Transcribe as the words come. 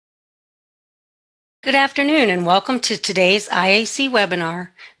Good afternoon and welcome to today's IAC webinar,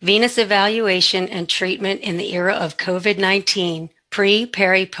 Venous Evaluation and Treatment in the Era of COVID-19,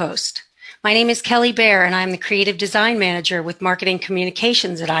 Pre-Peri-Post. My name is Kelly Baer and I'm the Creative Design Manager with Marketing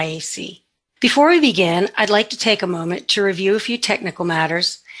Communications at IAC. Before we begin, I'd like to take a moment to review a few technical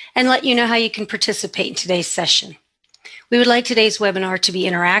matters and let you know how you can participate in today's session. We would like today's webinar to be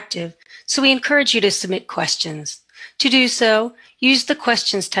interactive, so we encourage you to submit questions. To do so, use the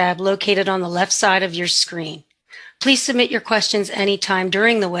Questions tab located on the left side of your screen. Please submit your questions anytime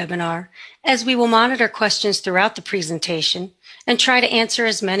during the webinar, as we will monitor questions throughout the presentation and try to answer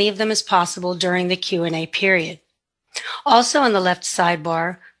as many of them as possible during the Q&A period. Also on the left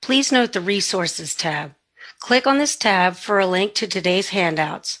sidebar, please note the Resources tab. Click on this tab for a link to today's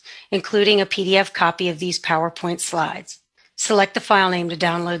handouts, including a PDF copy of these PowerPoint slides. Select the file name to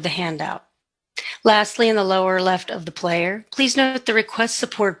download the handout. Lastly, in the lower left of the player, please note the Request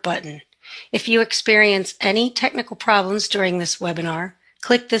Support button. If you experience any technical problems during this webinar,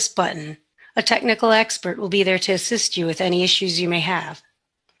 click this button. A technical expert will be there to assist you with any issues you may have.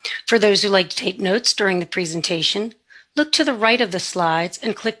 For those who like to take notes during the presentation, look to the right of the slides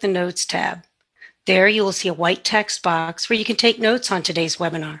and click the Notes tab. There you will see a white text box where you can take notes on today's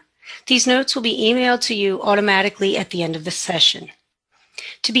webinar. These notes will be emailed to you automatically at the end of the session.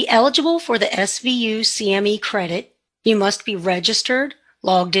 To be eligible for the SVU CME credit, you must be registered,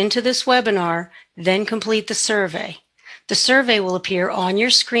 logged into this webinar, then complete the survey. The survey will appear on your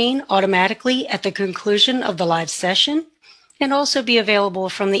screen automatically at the conclusion of the live session and also be available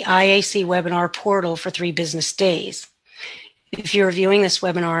from the IAC webinar portal for 3 business days. If you're viewing this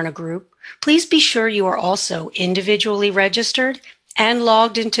webinar in a group, please be sure you are also individually registered and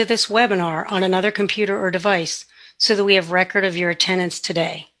logged into this webinar on another computer or device so that we have record of your attendance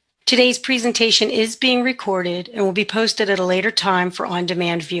today. Today's presentation is being recorded and will be posted at a later time for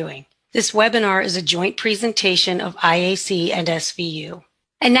on-demand viewing. This webinar is a joint presentation of IAC and SVU.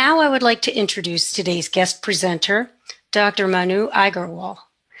 And now I would like to introduce today's guest presenter, Dr. Manu Aggarwal.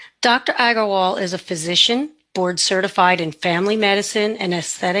 Dr. Aggarwal is a physician, board certified in family medicine and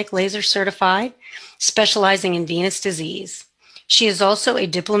aesthetic laser certified, specializing in venous disease. She is also a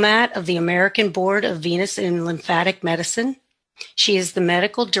diplomat of the American Board of Venous and Lymphatic Medicine. She is the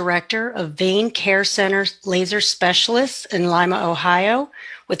medical director of Vein Care Center Laser Specialists in Lima, Ohio,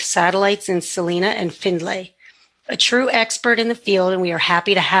 with satellites in Salina and Findlay. A true expert in the field, and we are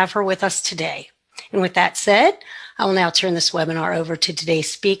happy to have her with us today. And with that said, I will now turn this webinar over to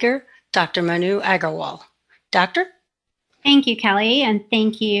today's speaker, Dr. Manu Aggarwal. Doctor? Thank you, Kelly, and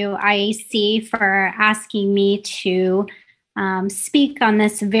thank you, IAC, for asking me to speak on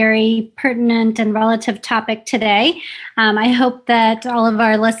this very pertinent and relative topic today. I hope that all of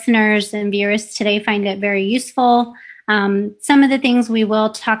our listeners and viewers today find it very useful. Some of the things we will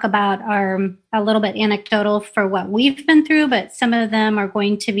talk about are a little bit anecdotal for what we've been through, but some of them are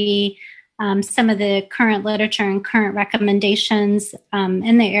going to be some of the current literature and current recommendations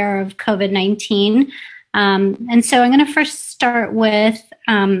in the era of COVID-19. And so I'm going to first start with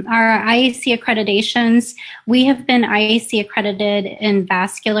our IAC accreditations. We have been IAC accredited in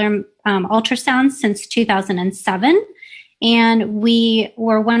vascular ultrasound since 2007. And we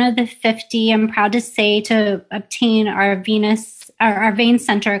were one of the 50, I'm proud to say, to obtain our vein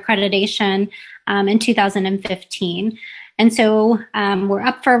center accreditation in 2015. And so we're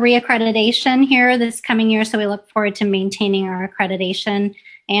up for reaccreditation here this coming year. So we look forward to maintaining our accreditation.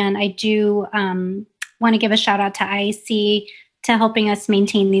 And I do want to give a shout out to IAC to helping us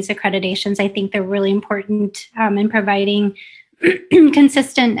maintain these accreditations. I think they're really important in providing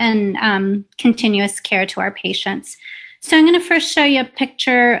consistent and continuous care to our patients. So I'm going to first show you a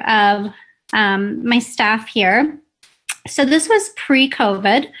picture of my staff here. So this was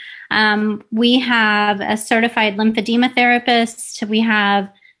pre-COVID. We have a certified lymphedema therapist. We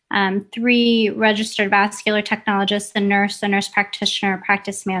have 3 registered vascular technologists, a nurse practitioner, a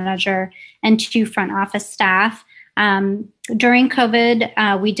practice manager, and 2 front office staff. During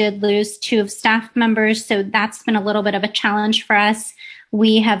COVID, we did lose 2 staff members, so that's been a little bit of a challenge for us.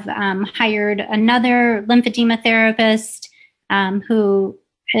 We have hired another lymphedema therapist who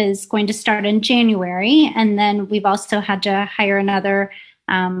is going to start in January, and then we've also had to hire another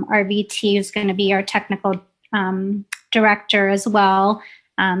RVT who's going to be our technical director as well,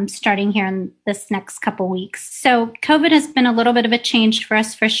 starting here in this next couple weeks. So COVID has been a little bit of a change for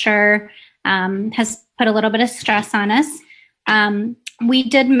us for sure, has put a little bit of stress on us. We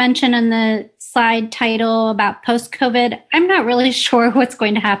did mention in the slide title about post-COVID. I'm not really sure what's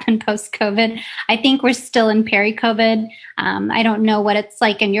going to happen post-COVID. I think we're still in peri-COVID. I don't know what it's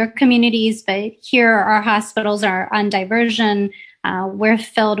like in your communities, but here our hospitals are on diversion. We're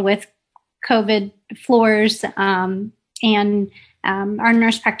filled with COVID floors, and our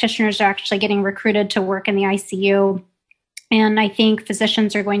nurse practitioners are actually getting recruited to work in the ICU. And I think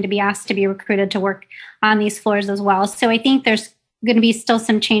physicians are going to be asked to be recruited to work on these floors as well. So I think there's going to be still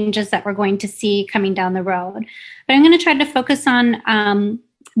some changes that we're going to see coming down the road. But I'm going to try to focus on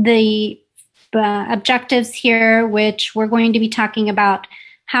the objectives here, which we're going to be talking about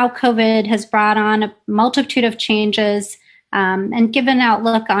how COVID has brought on a multitude of changes, and give an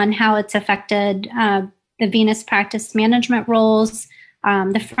outlook on how it's affected the venous practice management roles,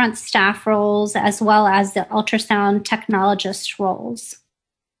 the front staff roles, as well as the ultrasound technologist roles.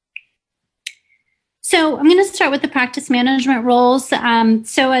 So I'm going to start with the practice management roles.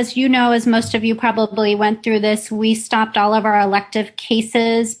 So as you know, as most of you probably went through this, we stopped all of our elective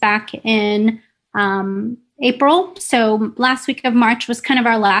cases back in April. So last week of March was kind of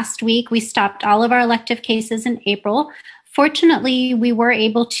our last week. We stopped all of our elective cases in April. Fortunately, we were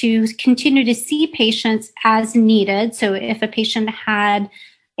able to continue to see patients as needed. So if a patient had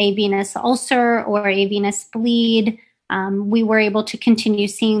a venous ulcer or a venous bleed, we were able to continue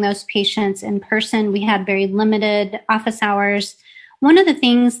seeing those patients in person. We had very limited office hours. One of the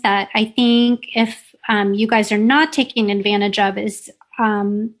things that I think if you guys are not taking advantage of is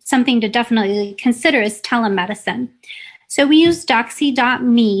something to definitely consider is telemedicine. So we use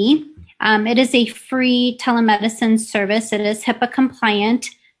Doxy.me. It is a free telemedicine service. It is HIPAA compliant.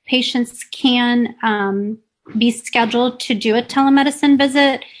 Patients can be scheduled to do a telemedicine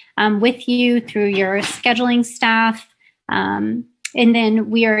visit with you through your scheduling staff. And then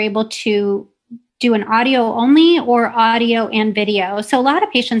we are able to do an audio only or audio and video. So a lot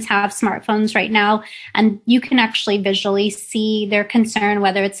of patients have smartphones right now, and you can actually visually see their concern,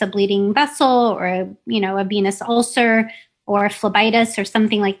 whether it's a bleeding vessel or a venous ulcer or phlebitis or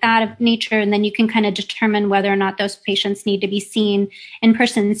something like that of nature. And then you can kind of determine whether or not those patients need to be seen in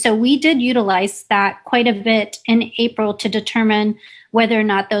person. So we did utilize that quite a bit in April to determine whether or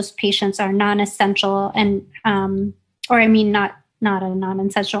not those patients are non-essential and, not a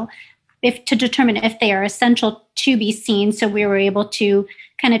non-essential, to determine if they are essential to be seen. So we were able to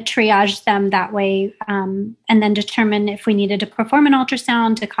kind of triage them that way, and then determine if we needed to perform an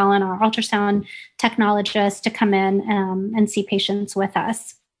ultrasound, to call in our ultrasound technologist to come in and see patients with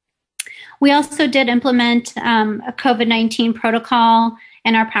us. We also did implement a COVID-19 protocol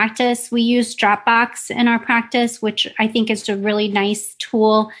in our practice. We use Dropbox in our practice, which I think is a really nice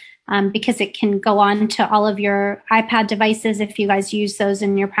tool because it can go on to all of your iPad devices if you guys use those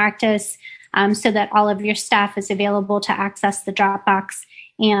in your practice, so that all of your staff is available to access the Dropbox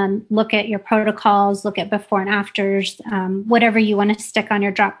and look at your protocols, look at before and afters, whatever you want to stick on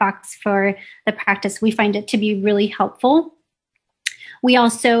your Dropbox for the practice. We find it to be really helpful. We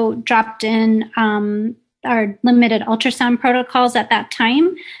also dropped in our limited ultrasound protocols at that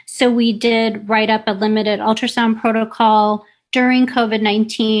time. So we did write up a limited ultrasound protocol during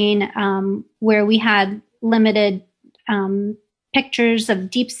COVID-19 where we had limited pictures of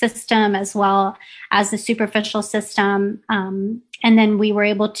deep system as well as the superficial system. And then we were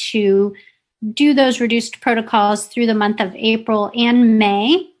able to do those reduced protocols through the month of April and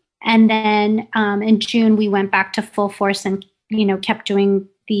May. And then in June, we went back to full force and, kept doing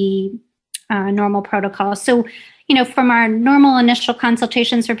the normal protocols. So, from our normal initial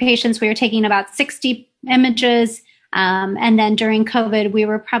consultations for patients, we were taking about 60 images. And then during COVID, we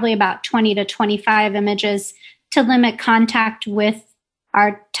were probably about 20 to 25 images to limit contact with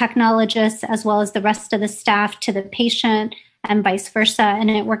our technologists as well as the rest of the staff to the patient and vice versa. And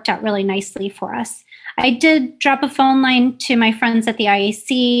it worked out really nicely for us. I did drop a phone line to my friends at the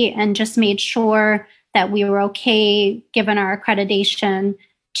IAC and just made sure that we were okay, given our accreditation,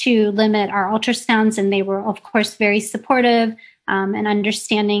 to limit our ultrasounds. And they were, of course, very supportive and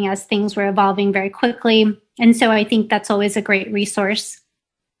understanding as things were evolving very quickly. And so I think that's always a great resource.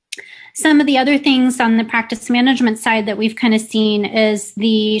 Some of the other things on the practice management side that we've kind of seen is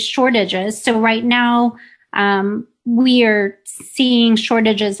the shortages. So right now, we are seeing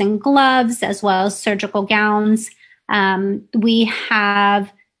shortages in gloves as well as surgical gowns. We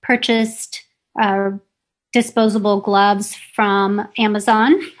have purchased disposable gloves from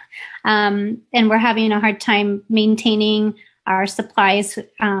Amazon, and we're having a hard time maintaining our supplies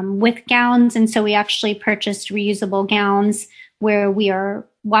with gowns. And so we actually purchased reusable gowns where we are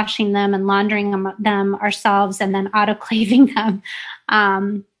washing them and laundering them ourselves and then autoclaving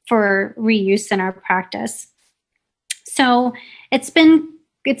them for reuse in our practice. So it's been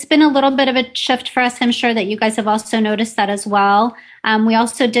a little bit of a shift for us. I'm sure that you guys have also noticed that as well. We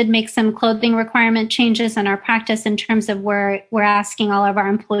also did make some clothing requirement changes in our practice in terms of where we're asking all of our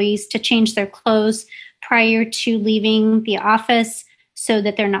employees to change their clothes prior to leaving the office. so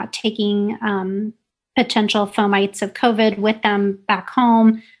that they're not taking potential fomites of COVID with them back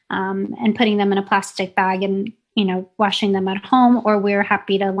home and putting them in a plastic bag and, washing them at home, or we're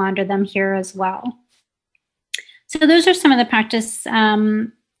happy to launder them here as well. So those are some of the practice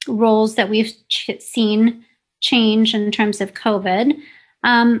roles that we've seen change in terms of COVID.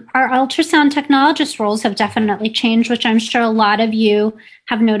 Our ultrasound technologist roles have definitely changed, which I'm sure a lot of you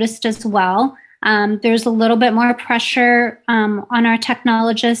have noticed as well. There's a little bit more pressure on our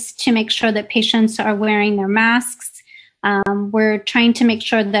technologists to make sure that patients are wearing their masks. We're trying to make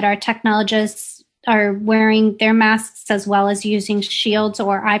sure that our technologists are wearing their masks as well as using shields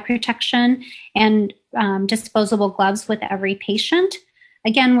or eye protection and disposable gloves with every patient.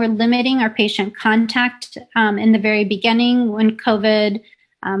 Again, we're limiting our patient contact in the very beginning when COVID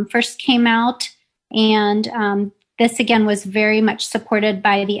first came out. And this, again, was very much supported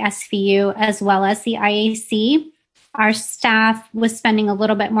by the SVU as well as the IAC. Our staff was spending a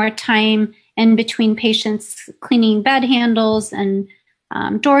little bit more time in between patients cleaning bed handles and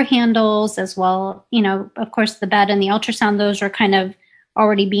door handles as well. Of course, the bed and the ultrasound, those are kind of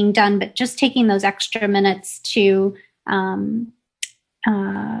already being done, but just taking those extra minutes to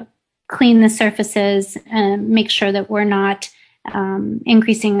clean the surfaces and make sure that we're not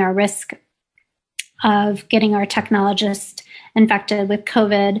increasing our risk of getting our technologist infected with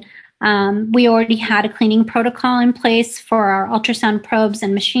COVID. We already had a cleaning protocol in place for our ultrasound probes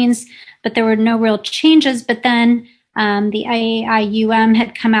and machines, but there were no real changes. But then the IAIUM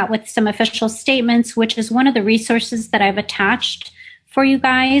had come out with some official statements, which is one of the resources that I've attached for you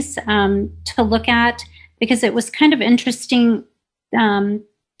guys to look at, because it was kind of interesting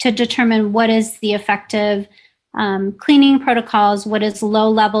to determine what is the effective cleaning protocols, what is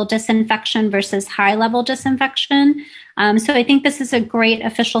low-level disinfection versus high-level disinfection. So I think this is a great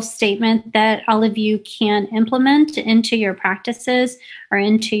official statement that all of you can implement into your practices or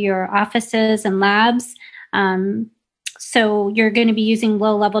into your offices and labs. So you're going to be using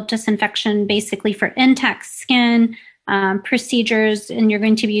low-level disinfection basically for intact skin procedures, and you're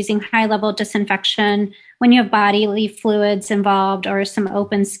going to be using high-level disinfection when you have bodily fluids involved or some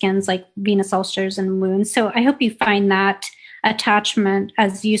open skins like venous ulcers and wounds. So I hope you find that attachment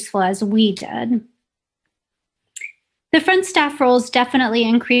as useful as we did. The front staff roles definitely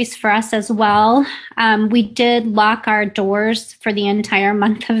increased for us as well. We did lock our doors for the entire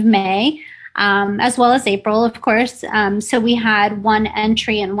month of May, as well as April, of course. So we had one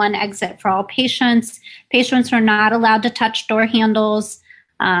entry and one exit for all patients. Patients were not allowed to touch door handles.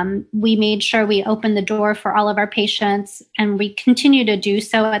 We made sure we opened the door for all of our patients, and we continue to do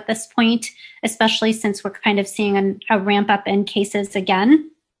so at this point, especially since we're kind of seeing a ramp up in cases again.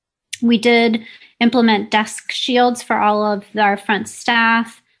 We did implement desk shields for all of our front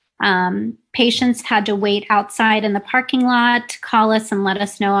staff. Patients had to wait outside in the parking lot to call us and let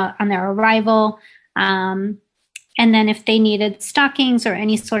us know on their arrival. And then if they needed stockings or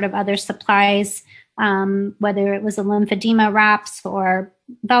any sort of other supplies, whether it was a lymphedema wraps or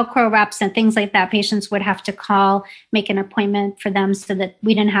Velcro wraps and things like that, patients would have to call, make an appointment for them so that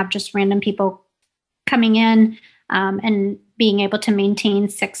we didn't have just random people coming in and being able to maintain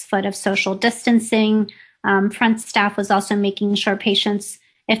 6 foot of social distancing. Front staff was also making sure patients,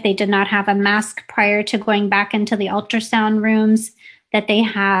 if they did not have a mask prior to going back into the ultrasound rooms, that they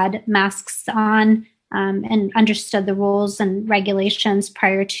had masks on and understood the rules and regulations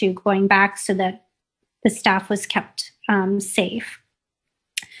prior to going back so that the staff was kept safe.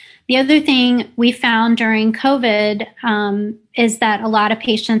 The other thing we found during COVID is that a lot of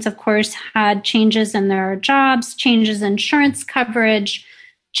patients, of course, had changes in their jobs, changes in insurance coverage,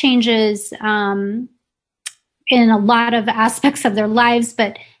 changes in a lot of aspects of their lives,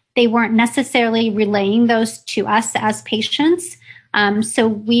 but they weren't necessarily relaying those to us as patients. So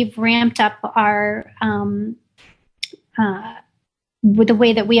we've ramped up our with the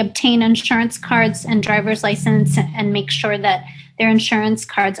way that we obtain insurance cards and driver's license and make sure that their insurance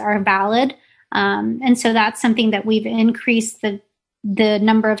cards are valid. And so that's something that we've increased the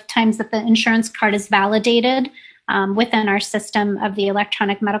number of times that the insurance card is validated within our system of the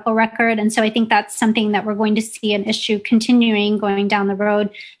electronic medical record. And so I think that's something that we're going to see an issue continuing going down the road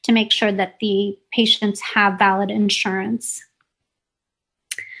to make sure that the patients have valid insurance.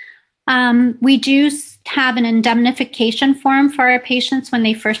 We do have an indemnification form for our patients when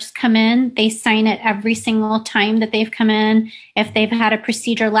they first come in. They sign it every single time that they've come in. If they've had a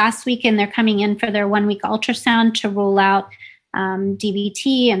procedure last week and they're coming in for their 1-week ultrasound to rule out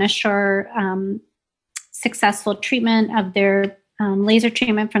DVT and assure successful treatment of their laser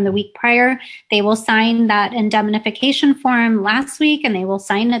treatment from the week prior, they will sign that indemnification form last week and they will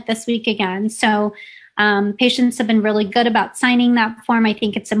sign it this week again. So Patients have been really good about signing that form. I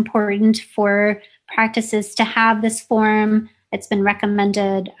think it's important for practices to have this form. It's been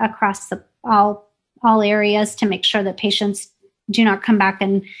recommended across all areas to make sure that patients do not come back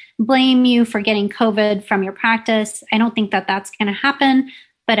and blame you for getting COVID from your practice. I don't think that that's going to happen,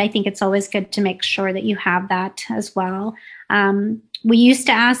 but I think it's always good to make sure that you have that as well. We used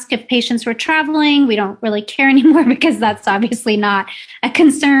to ask if patients were traveling. We don't really care anymore because that's obviously not a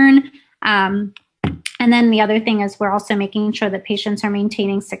concern. And then the other thing is we're also making sure that patients are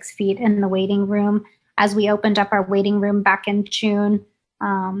maintaining 6 feet in the waiting room, as we opened up our waiting room back in June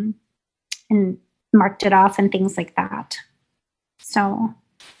and marked it off and things like that. So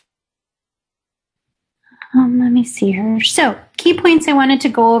let me see here. So key points I wanted to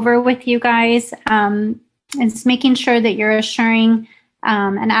go over with you guys is making sure that you're assuring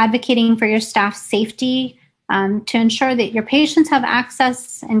and advocating for your staff's safety to ensure that your patients have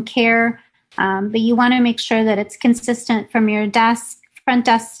access and care, but you want to make sure that it's consistent from your front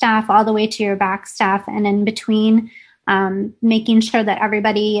desk staff all the way to your back staff and in between, making sure that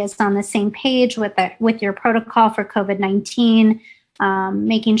everybody is on the same page with your protocol for COVID-19,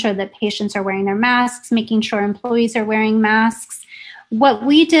 making sure that patients are wearing their masks, making sure employees are wearing masks. What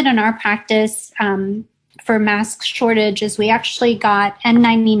we did in our practice for mask shortage is we actually got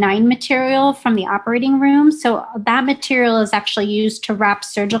N95 material from the operating room. So that material is actually used to wrap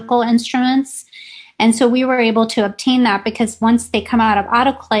surgical instruments. And so we were able to obtain that because once they come out of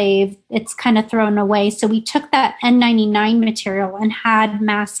autoclave, it's kind of thrown away. So we took that N95 material and had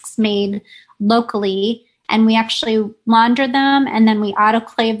masks made locally, and we actually launder them and then we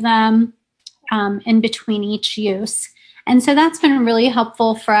autoclave them in between each use. And so that's been really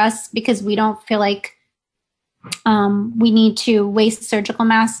helpful for us because we don't feel like we need to waste surgical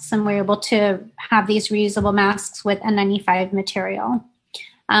masks, and we're able to have these reusable masks with N95 material.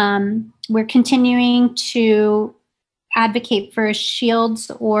 We're continuing to advocate for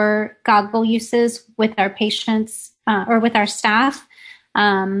shields or goggle uses with our patients or with our staff.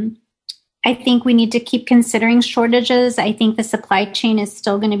 I think we need to keep considering shortages. I think the supply chain is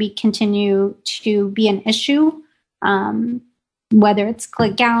still going to continue to be an issue, whether it's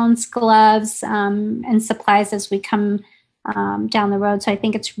gowns, gloves, and supplies as we come down the road. So I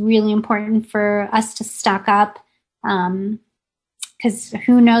think it's really important for us to stock up because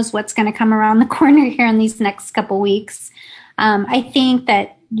who knows what's going to come around the corner here in these next couple weeks. I think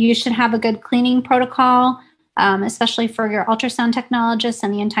that you should have a good cleaning protocol, especially for your ultrasound technologists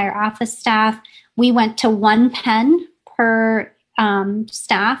and the entire office staff. We went to 1 pen per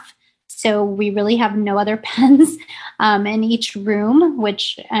staff. So we really have no other pens in each room,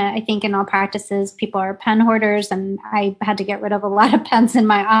 which I think in all practices, people are pen hoarders, and I had to get rid of a lot of pens in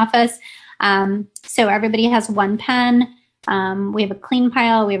my office. So everybody has 1 pen. We have a clean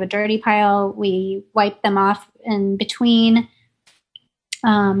pile, we have a dirty pile, we wipe them off in between.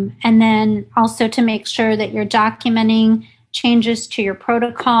 And then also to make sure that you're documenting changes to your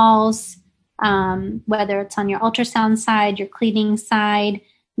protocols, whether it's on your ultrasound side, your cleaning side,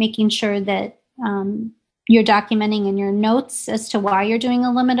 making sure that you're documenting in your notes as to why you're doing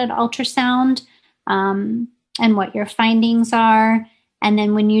a limited ultrasound and what your findings are. And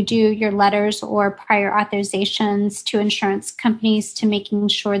then when you do your letters or prior authorizations to insurance companies, to making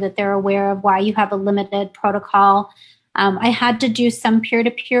sure that they're aware of why you have a limited protocol. I had to do some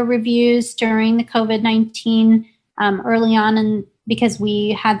peer-to-peer reviews during the COVID-19 early on, and because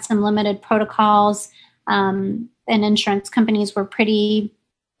we had some limited protocols, and insurance companies were pretty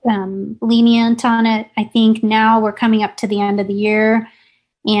lenient on it. I think now we're coming up to the end of the year,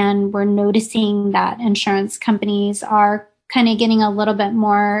 and we're noticing that insurance companies are kind of getting a little bit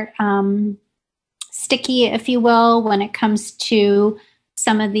more sticky, if you will, when it comes to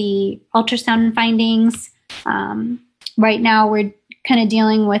some of the ultrasound findings. Right now, we're kind of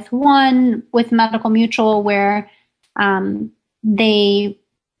dealing with one with Medical Mutual where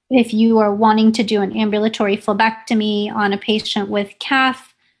if you are wanting to do an ambulatory phlebectomy on a patient with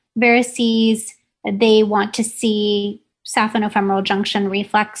calf varices, they want to see saphenofemoral junction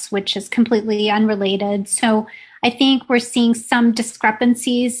reflex, which is completely unrelated. So I think we're seeing some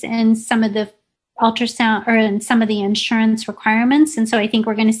discrepancies in some of the ultrasound or in some of the insurance requirements. And so I think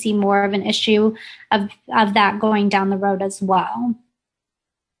we're going to see more of an issue of that going down the road as well.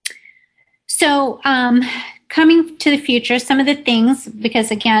 So coming to the future, some of the things,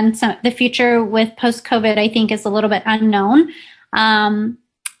 because again, the future with post-COVID, I think is a little bit unknown.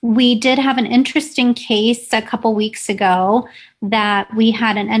 We did have an interesting case a couple weeks ago that we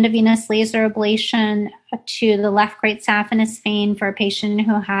had an endovenous laser ablation to the left great saphenous vein for a patient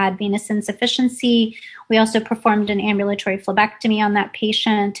who had venous insufficiency. We also performed an ambulatory phlebectomy on that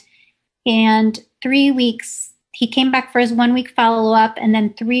patient. And 3 weeks, he came back for his 1 week follow-up, and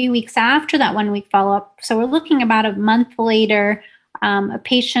then 3 weeks after that 1 week follow-up, so we're looking about a month later, a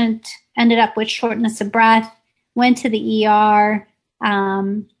patient ended up with shortness of breath, went to the ER,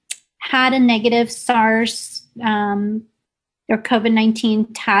 had a negative SARS or COVID-19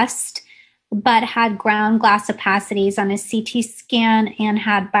 test, but had ground glass opacities on his CT scan and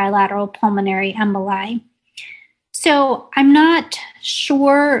had bilateral pulmonary emboli. So I'm not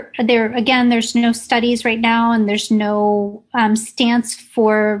sure. There's no studies right now, and there's no stance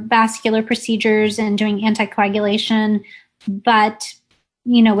for vascular procedures and doing anticoagulation. But,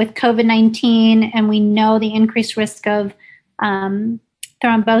 with COVID-19, and we know the increased risk of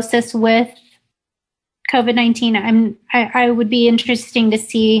thrombosis with COVID-19, I would be interesting to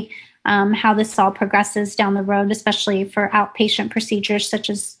see how this all progresses down the road, especially for outpatient procedures, such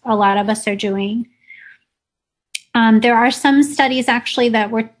as a lot of us are doing. There are some studies actually that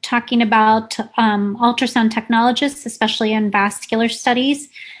we're talking about ultrasound technologists, especially in vascular studies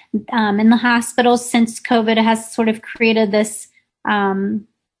in the hospitals, since COVID has sort of created this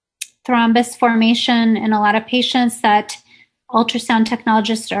thrombus formation in a lot of patients, that ultrasound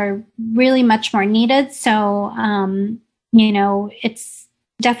technologists are really much more needed. So, it's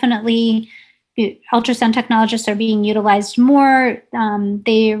definitely ultrasound technologists are being utilized more.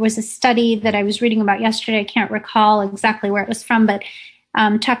 There was a study that I was reading about yesterday. I can't recall exactly where it was from, but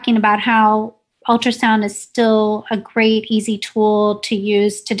talking about how ultrasound is still a great, easy tool to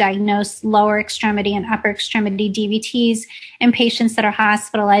use to diagnose lower extremity and upper extremity DVTs in patients that are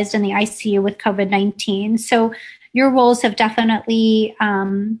hospitalized in the ICU with COVID-19. So your roles have definitely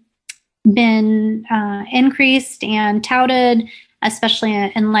been increased and touted, especially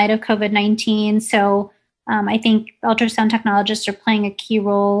in light of COVID-19. So I think ultrasound technologists are playing a key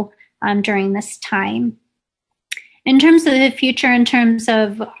role during this time. In terms of the future, in terms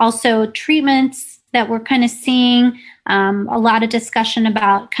of also treatments that we're kind of seeing, a lot of discussion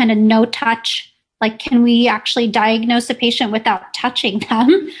about kind of no touch, like can we actually diagnose a patient without touching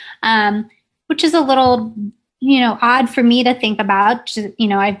them, which is a little, odd for me to think about.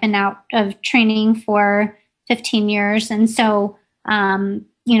 I've been out of training for 15 years. And so,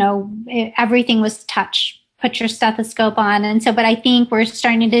 everything was touch, put your stethoscope on. And so, but I think we're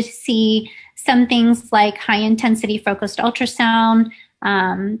starting to see some things like high intensity focused ultrasound.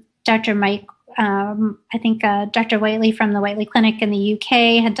 Dr. Whiteley from the Whiteley Clinic in the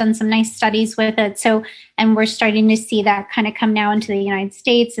UK had done some nice studies with it. So, and we're starting to see that kind of come now into the United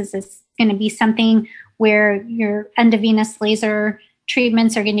States. Is this going to be something where your endovenous laser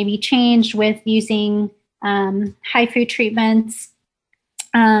treatments are going to be changed with using HIFU treatments?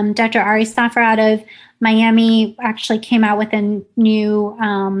 Dr. Ari Safar out of Miami actually came out with a new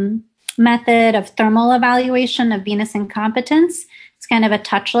method of thermal evaluation of venous incompetence. It's kind of a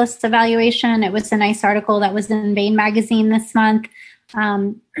touchless evaluation. It was a nice article that was in Vein magazine this month.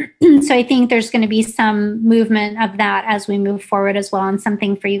 So I think there's going to be some movement of that as we move forward as well, and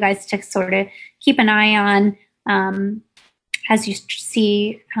something for you guys to sort of keep an eye on as you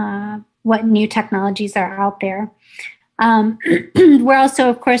see what new technologies are out there. We're also,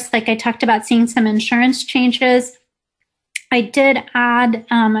 of course, like I talked about, seeing some insurance changes. I did add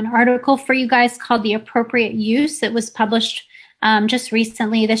an article for you guys called The Appropriate Use. It was published just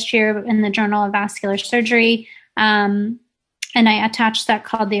recently this year in the Journal of Vascular Surgery. And I attached that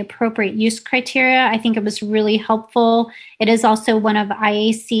called The Appropriate Use Criteria. I think it was really helpful. It is also one of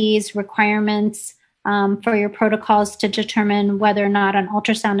IAC's requirements for your protocols to determine whether or not an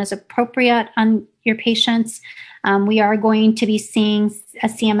ultrasound is appropriate on your patients. We are going to be seeing a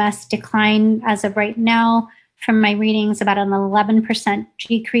CMS decline as of right now. From my readings, about an 11%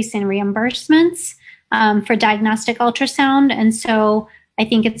 decrease in reimbursements for diagnostic ultrasound. And so I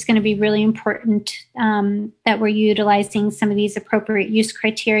think it's going to be really important that we're utilizing some of these appropriate use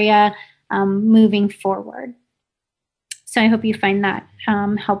criteria moving forward. So I hope you find that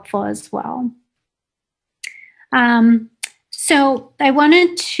helpful as well. So I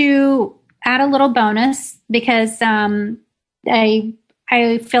wanted to add a little bonus because I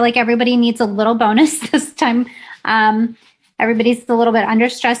feel like everybody needs a little bonus this time. Everybody's a little bit under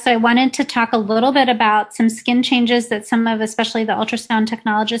stress. So I wanted to talk a little bit about some skin changes that some of, especially the ultrasound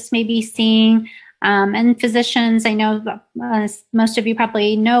technologists, may be seeing. And physicians, I know most of you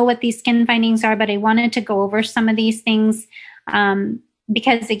probably know what these skin findings are, but I wanted to go over some of these things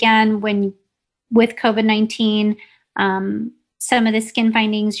because, again, with COVID-19, some of the skin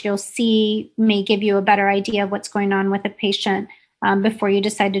findings you'll see may give you a better idea of what's going on with a patient before you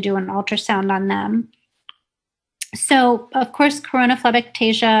decide to do an ultrasound on them. So, of course, corona phlebic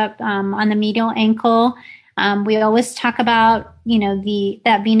ectasia on the medial ankle We always talk about,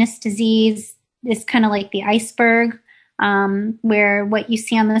 that venous disease is kind of like the iceberg, where what you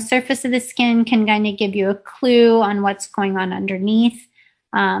see on the surface of the skin can kind of give you a clue on what's going on underneath.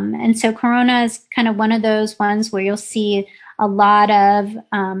 And so corona is kind of one of those ones where you'll see a lot of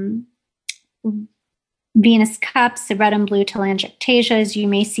venous cups, the red and blue telangiectasias. You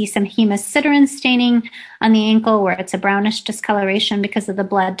may see some hemosiderin staining on the ankle where it's a brownish discoloration because of the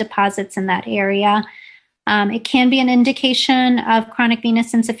blood deposits in that area. It can be an indication of chronic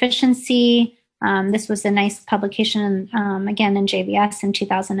venous insufficiency. This was a nice publication, again, in JVS in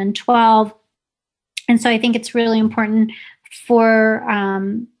 2012. And so I think it's really important for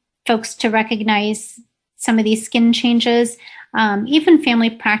folks to recognize some of these skin changes. Even family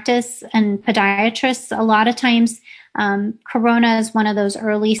practice and podiatrists, a lot of times corona is one of those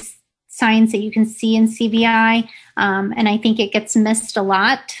early signs that you can see in CVI, and I think it gets missed a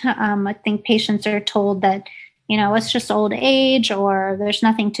lot. I think patients are told that, it's just old age, or there's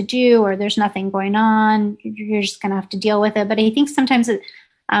nothing to do, or there's nothing going on. You're just going to have to deal with it. But I think sometimes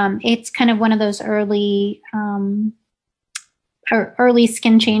it's kind of one of those early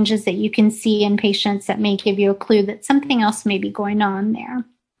skin changes that you can see in patients that may give you a clue that something else may be going on there.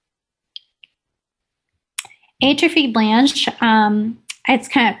 Atrophy blanche, it's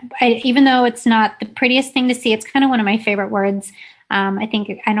kind of, even though it's not the prettiest thing to see, it's kind of one of my favorite words.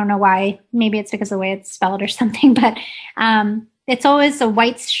 I don't know why, maybe it's because of the way it's spelled or something, but it's always a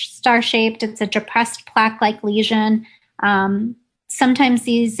white star shaped. It's a depressed plaque-like lesion. Sometimes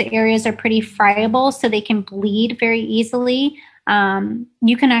these areas are pretty friable, so they can bleed very easily.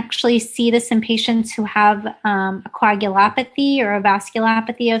 You can actually see this in patients who have a coagulopathy or a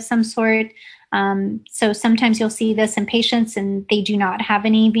vasculopathy of some sort. So sometimes you'll see this in patients and they do not have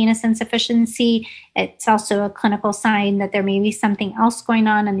any venous insufficiency. It's also a clinical sign that there may be something else going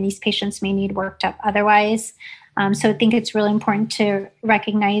on and these patients may need worked up otherwise. So I think it's really important to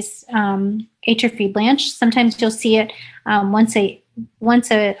recognize atrophy blanche. Sometimes you'll see it once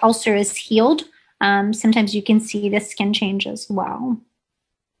an ulcer is healed. Sometimes you can see the skin change as well.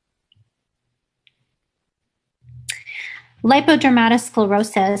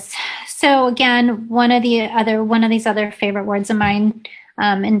 Lipodermatosclerosis. So again, one of these other favorite words of mine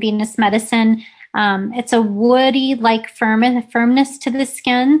in venous medicine. It's a woody-like firmness to the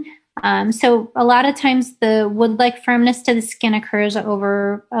skin. So a lot of times the wood-like firmness to the skin occurs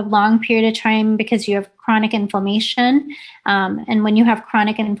over a long period of time because you have chronic inflammation. And when you have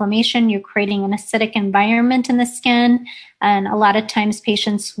chronic inflammation, you're creating an acidic environment in the skin. And a lot of times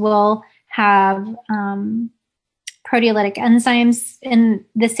patients will have proteolytic enzymes in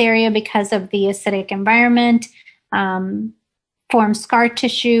this area because of the acidic environment, form scar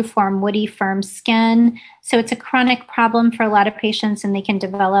tissue, form woody, firm skin. So it's a chronic problem for a lot of patients, and they can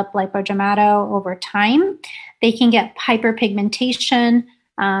develop lipodermato over time. They can get hyperpigmentation.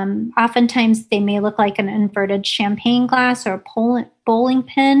 Oftentimes they may look like an inverted champagne glass or a bowling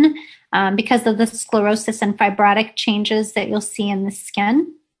pin because of the sclerosis and fibrotic changes that you'll see in the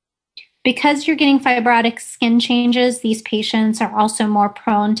skin. Because you're getting fibrotic skin changes, these patients are also more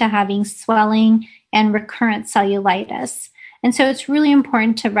prone to having swelling and recurrent cellulitis. And so it's really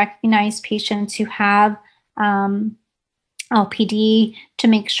important to recognize patients who have LPD to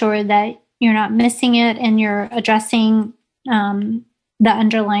make sure that you're not missing it and you're addressing the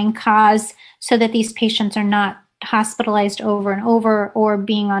underlying cause so that these patients are not hospitalized over and over or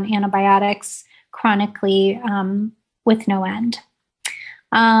being on antibiotics chronically with no end.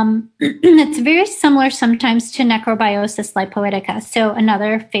 It's very similar sometimes to necrobiosis lipoitica. So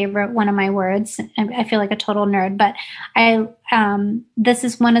another favorite one of my words. I feel like a total nerd, but this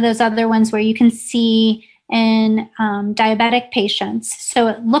is one of those other ones where you can see in diabetic patients. So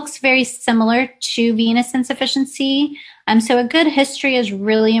it looks very similar to venous insufficiency. So a good history is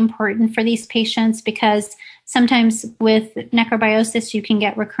really important for these patients because sometimes with necrobiosis, you can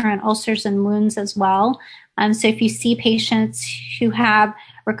get recurrent ulcers and wounds as well. So if you see patients who have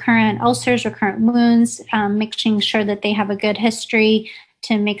recurrent ulcers, recurrent wounds, making sure that they have a good history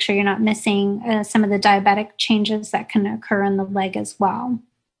to make sure you're not missing some of the diabetic changes that can occur in the leg as well.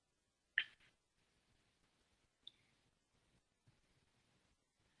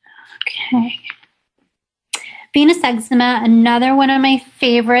 Okay. Venous eczema, another one of my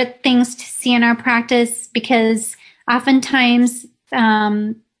favorite things to see in our practice because oftentimes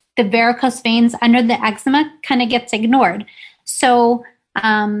the varicose veins under the eczema kind of gets ignored. So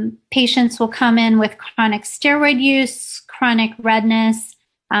patients will come in with chronic steroid use, chronic redness,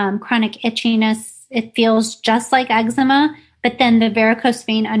 chronic itchiness. It feels just like eczema, but then the varicose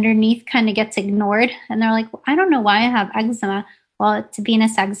vein underneath kind of gets ignored. And they're like, well, I don't know why I have eczema. Well, it's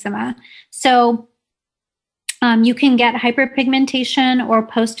venous eczema. So You can get hyperpigmentation or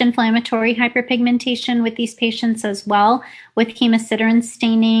post-inflammatory hyperpigmentation with these patients as well, with hemosiderin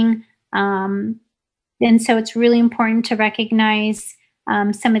staining. And so it's really important to recognize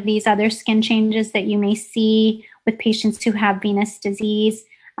some of these other skin changes that you may see with patients who have venous disease.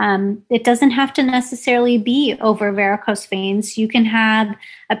 It doesn't have to necessarily be over varicose veins. You can have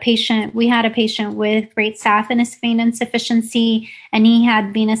a patient, we had a patient with great saphenous vein insufficiency, and he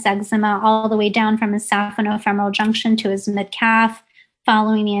had venous eczema all the way down from his saphenofemoral junction to his mid-calf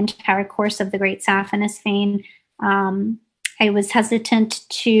following the entire course of the great saphenous vein. I was hesitant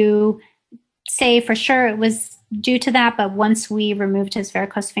to say for sure it was due to that, but once we removed his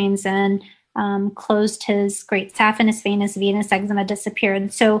varicose veins and closed his great saphenous vein, his venous eczema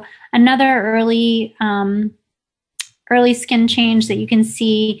disappeared. So another early skin change that you can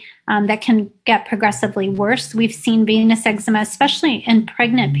see that can get progressively worse. We've seen venous eczema, especially in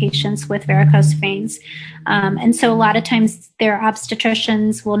pregnant patients with varicose veins. And so a lot of times their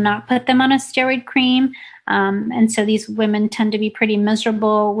obstetricians will not put them on a steroid cream. And so these women tend to be pretty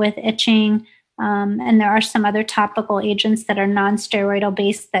miserable with itching. And there are some other topical agents that are non-steroidal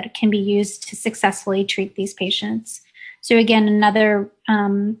based that can be used to successfully treat these patients. So again, another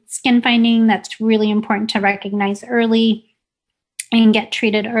skin finding that's really important to recognize early and get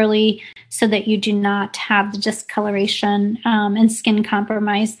treated early so that you do not have the discoloration and skin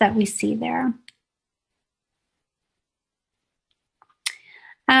compromise that we see there.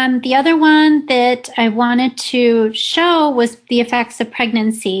 The other one that I wanted to show was the effects of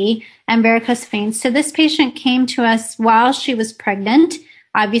pregnancy and varicose veins. So this patient came to us while she was pregnant.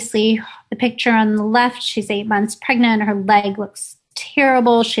 Obviously, the picture on the left, she's 8 months pregnant. Her leg looks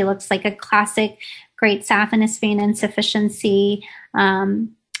terrible. She looks like a classic great saphenous vein insufficiency.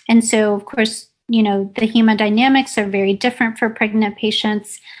 And so, of course, you know, the hemodynamics are very different for pregnant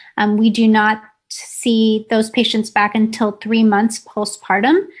patients. We do not see those patients back until 3 months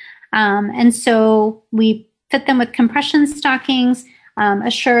postpartum. And so we fit them with compression stockings,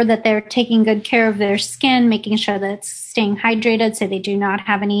 assure that they're taking good care of their skin, making sure that it's staying hydrated so they do not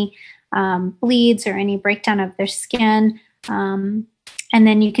have any bleeds or any breakdown of their skin. And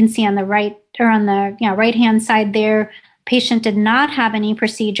then you can see on the right or on the right-hand side there, patient did not have any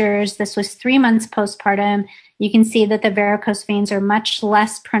procedures. This was 3 months postpartum. You can see that the varicose veins are much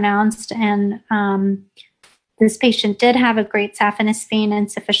less pronounced, and this patient did have a great saphenous vein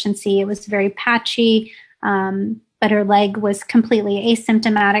insufficiency. It was very patchy, but her leg was completely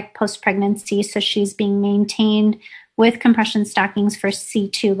asymptomatic post-pregnancy, so she's being maintained with compression stockings for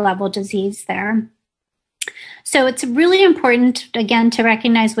C2 level disease there. So it's really important, again, to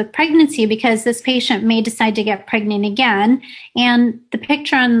recognize with pregnancy because this patient may decide to get pregnant again. And the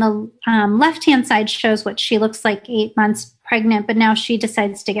picture on the left-hand side shows what she looks like 8 months pregnant, but now she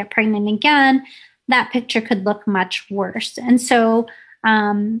decides to get pregnant again. That picture could look much worse. And so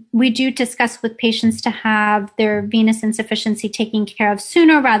we do discuss with patients to have their venous insufficiency taken care of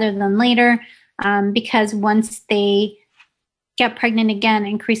sooner rather than later because once they get pregnant again,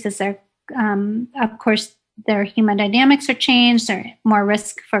 increases their, of course, their hemodynamics are changed, there's more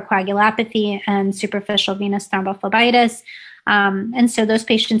risk for coagulopathy and superficial venous thrombophlebitis. And so those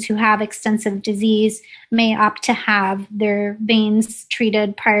patients who have extensive disease may opt to have their veins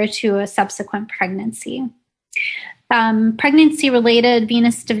treated prior to a subsequent pregnancy. Pregnancy-related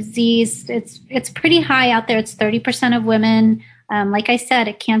venous disease, it's pretty high out there. It's 30% of women. Like I said,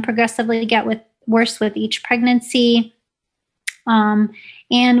 it can progressively get worse with each pregnancy.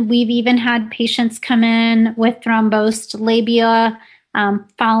 And we've even had patients come in with thrombosed labia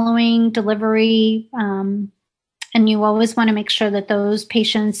following delivery. And you always want to make sure that those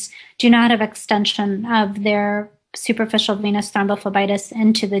patients do not have extension of their superficial venous thrombophlebitis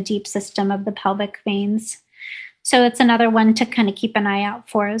into the deep system of the pelvic veins. So it's another one to kind of keep an eye out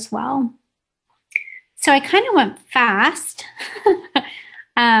for as well. So I kind of went fast.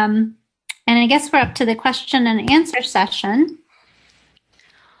 And I guess we're up to the question and answer session.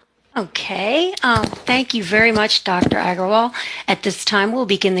 Okay, thank you very much, Dr. Aggarwal. At this time, we'll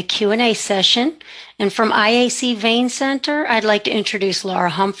begin the Q&A session. And from IAC Vein Center, I'd like to introduce Laura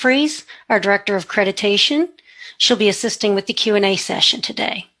Humphreys, our Director of Accreditation. She'll be assisting with the Q&A session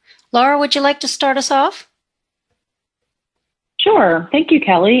today. Laura, would you like to start us off? Sure. Thank you,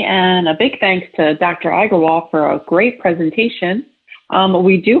 Kelly. And a big thanks to Dr. Aggarwal for a great presentation.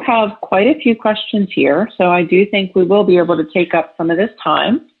 We do have quite a few questions here, so I do think we will be able to take up some of this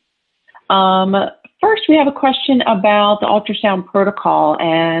time. First, we have a question about the ultrasound protocol,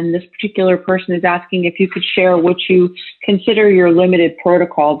 and this particular person is asking if you could share what you consider your limited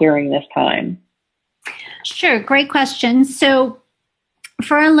protocol during this time. Sure, great question. So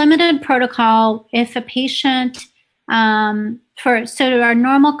For a limited protocol, if a patient, so our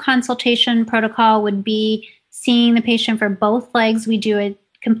normal consultation protocol would be seeing the patient for both legs. We do a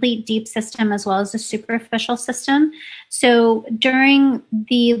complete deep system as well as a superficial system. So during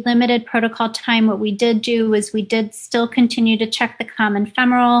the limited protocol time, what we did do is we did still continue to check the common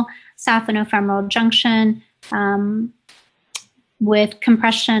femoral, saphenofemoral junction with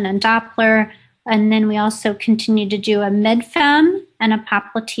compression and Doppler. And then we also continued to do a mid-fem and a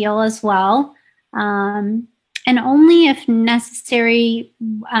popliteal as well. And only if necessary,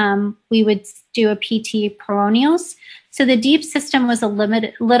 we would do a PT peroneals. So the deep system was a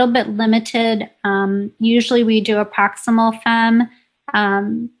little bit limited. Usually we do a proximal fem,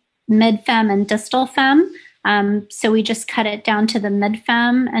 mid-fem, and distal fem. So we just cut it down to the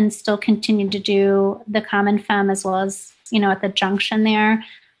mid-fem and still continue to do the common fem as well as, at the junction there.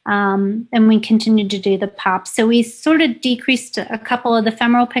 And we continued to do the pop. So we sort of decreased a couple of the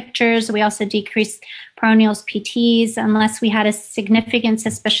femoral pictures. We also decreased peroneals PTs unless we had a significant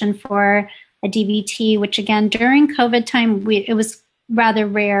suspicion for a DVT, which again, during COVID time, it was rather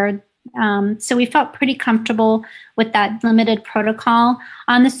rare. So we felt pretty comfortable with that limited protocol.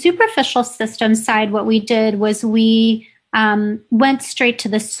 On the superficial system side, what we did was we went straight to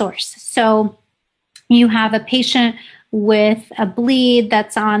the source. So you have a patient with a bleed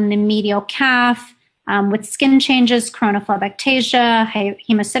that's on the medial calf, with skin changes, coronal phlebitis,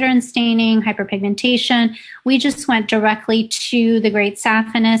 hemosiderin staining, hyperpigmentation. We just went directly to the great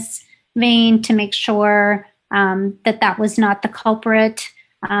saphenous vein to make sure that was not the culprit,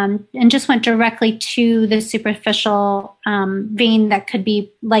 and just went directly to the superficial vein that could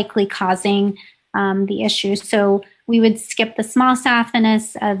be likely causing the issue. So we would skip the small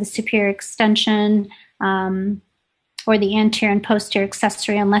saphenous, the superior extension, or the anterior and posterior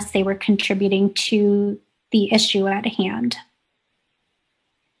accessory unless they were contributing to the issue at hand.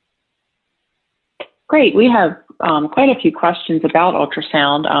 Great. We have quite a few questions about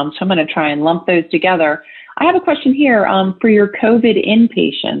ultrasound, so I'm going to try and lump those together. I have a question here. For your COVID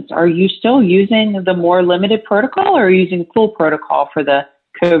inpatients, are you still using the more limited protocol or are you using full protocol for the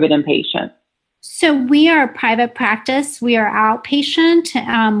COVID inpatient? So we are a private practice. We are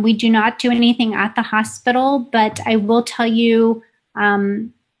outpatient. We do not do anything at the hospital, but I will tell you,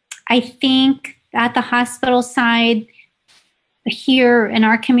 I think at the hospital side here in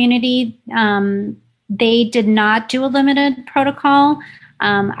our community, they did not do a limited protocol.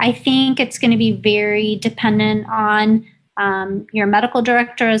 I think it's going to be very dependent on your medical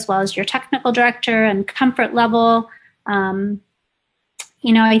director as well as your technical director and comfort level.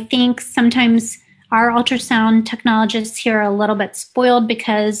 I think sometimes our ultrasound technologists here are a little bit spoiled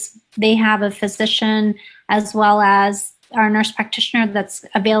because they have a physician as well as our nurse practitioner that's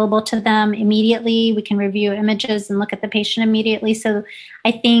available to them immediately. We can review images and look at the patient immediately. So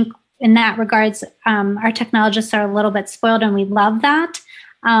I think in that regards, our technologists are a little bit spoiled and we love that.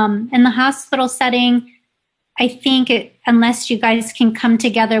 In the hospital setting, I think unless you guys can come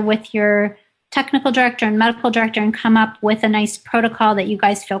together with your technical director and medical director and come up with a nice protocol that you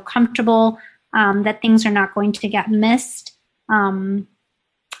guys feel comfortable, that things are not going to get missed.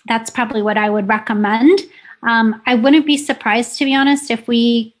 That's probably what I would recommend. I wouldn't be surprised, to be honest, if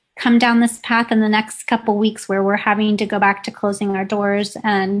we come down this path in the next couple weeks where we're having to go back to closing our doors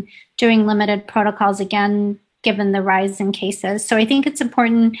and doing limited protocols again, given the rise in cases. So I think it's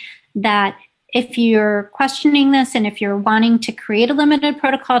important that if you're questioning this and if you're wanting to create a limited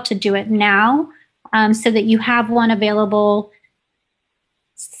protocol, to do it now so that you have one available.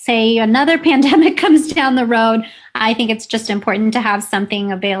 Say another pandemic comes down the road, I think it's just important to have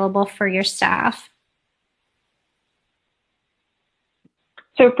something available for your staff.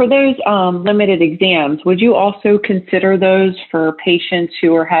 So for those limited exams, would you also consider those for patients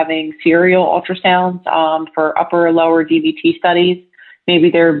who are having serial ultrasounds for upper or lower DVT studies?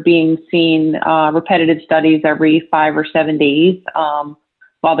 Maybe they're being seen repetitive studies every 5 or 7 days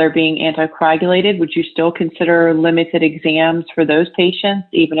while they're being anticoagulated. Would you still consider limited exams for those patients,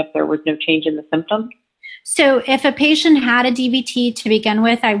 even if there was no change in the symptoms? So if a patient had a DVT to begin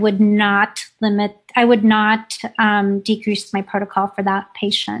with, I would not decrease my protocol for that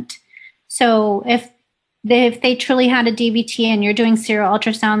patient. So if they truly had a DVT and you're doing serial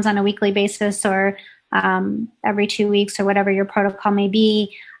ultrasounds on a weekly basis or every 2 weeks or whatever your protocol may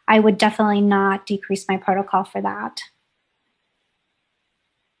be, I would definitely not decrease my protocol for that.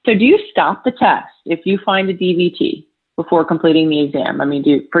 So do you stop the test if you find a DVT before completing the exam? I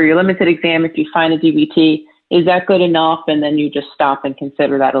mean, for your limited exam, if you find a DVT, is that good enough? And then you just stop and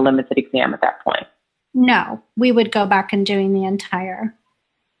consider that a limited exam at that point? No, we would go back and doing the entire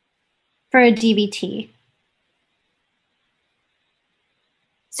for a DVT.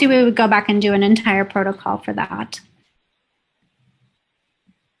 So we would go back and do an entire protocol for that.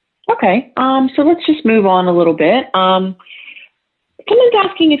 Okay, so let's just move on a little bit. Someone's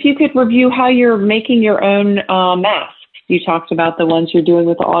asking if you could review how you're making your own masks. You talked about the ones you're doing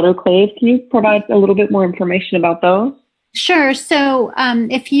with the autoclave. Can you provide a little bit more information about those? Sure. So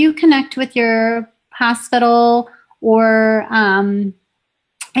if you connect with your hospital or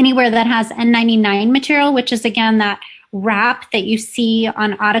anywhere that has N99 material, which is, again, that wrap that you see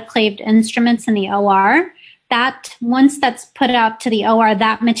on autoclaved instruments in the OR, that once that's put out to the OR,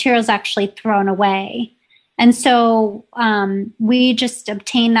 that material is actually thrown away. And so we just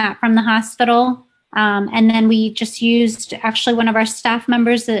obtained that from the hospital. And then we just used, actually, one of our staff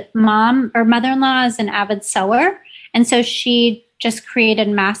members, mother-in-law is an avid sewer. And so she just created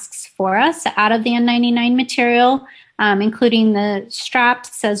masks for us out of the N99 material, including the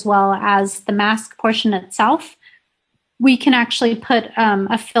straps as well as the mask portion itself. We can actually put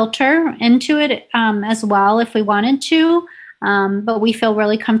a filter into it as well if we wanted to, but we feel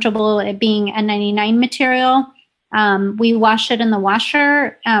really comfortable it being N99 material. We wash it in the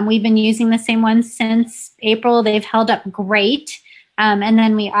washer. We've been using the same ones since April. They've held up great. And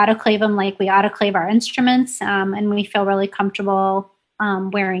then we autoclave them like we autoclave our instruments, and we feel really comfortable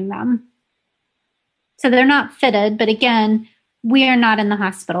wearing them. So they're not fitted, but again, we are not in the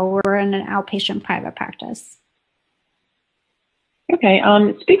hospital. We're in an outpatient private practice. Okay,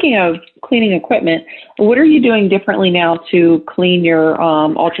 speaking of cleaning equipment, what are you doing differently now to clean your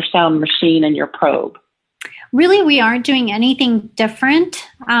ultrasound machine and your probe? Really, we aren't doing anything different,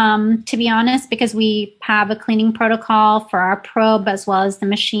 to be honest, because we have a cleaning protocol for our probe as well as the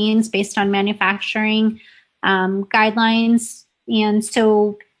machines based on manufacturing guidelines. And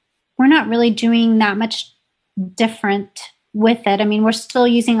so we're not really doing that much different with it. I mean, we're still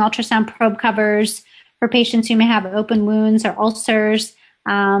using ultrasound probe covers for patients who may have open wounds or ulcers.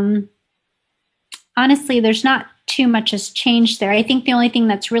 Honestly, there's not too much has changed there. I think the only thing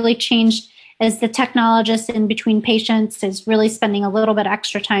that's really changed is the technologist in between patients is really spending a little bit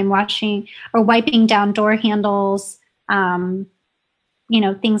extra time washing or wiping down door handles, wiping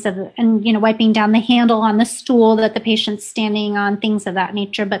down the handle on the stool that the patient's standing on, things of that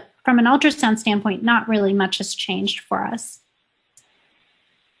nature. But from an ultrasound standpoint, not really much has changed for us.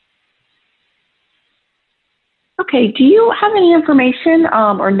 Okay, do you have any information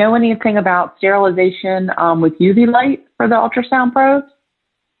or know anything about sterilization with UV light for the ultrasound probes?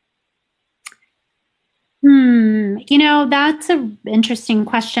 That's an interesting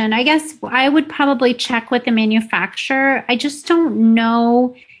question. I guess I would probably check with the manufacturer. I just don't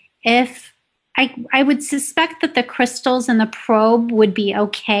know if I would suspect that the crystals in the probe would be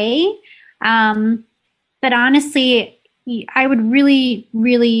okay. But honestly, I would really,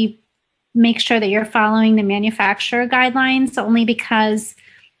 really make sure that you're following the manufacturer guidelines, only because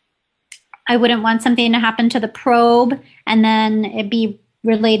I wouldn't want something to happen to the probe and then it be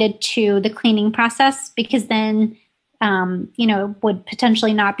related to the cleaning process, because then, it would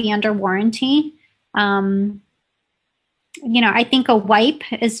potentially not be under warranty. I think a wipe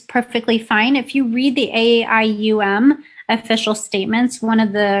is perfectly fine. If you read the AIUM official statements, one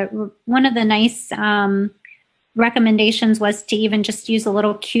of the nice recommendations was to even just use a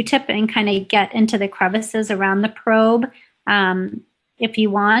little Q-tip and kind of get into the crevices around the probe if you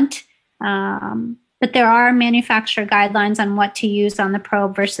want. But there are manufacturer guidelines on what to use on the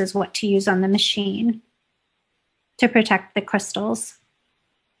probe versus what to use on the machine to protect the crystals.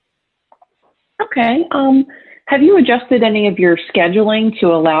 Okay. Have you adjusted any of your scheduling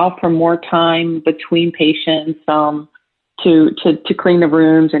to allow for more time between patients to clean the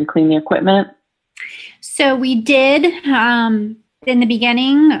rooms and clean the equipment? So we did. In the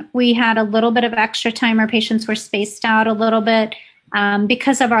beginning, we had a little bit of extra time. Our patients were spaced out a little bit.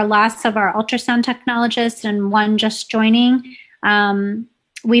 Because of our loss of our ultrasound technologist and one just joining,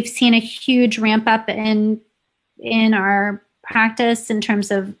 we've seen a huge ramp up in our practice in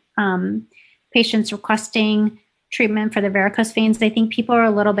terms of patients requesting treatment for the varicose veins. I think people are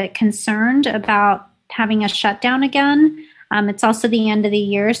a little bit concerned about having a shutdown again. It's also the end of the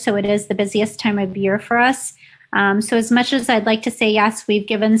year, so it is the busiest time of year for us. So as much as I'd like to say, yes, we've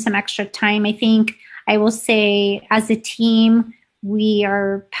given some extra time, I think I will say as a team, we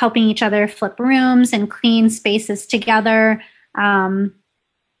are helping each other flip rooms and clean spaces together. So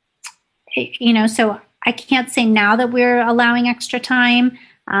I can't say now that we're allowing extra time.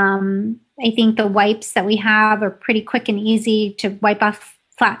 I think the wipes that we have are pretty quick and easy to wipe off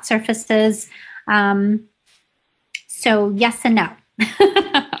flat surfaces. So yes and no.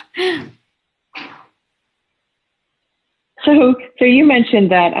 So you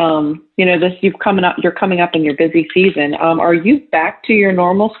mentioned that you're coming up in your busy season. Are you back to your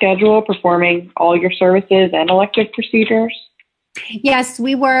normal schedule, performing all your services and elective procedures? Yes,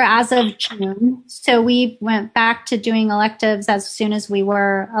 we were as of June. So we went back to doing electives as soon as we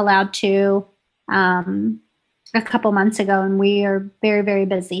were allowed to a couple months ago, and we are very, very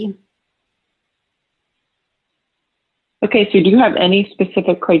busy. Okay, so do you have any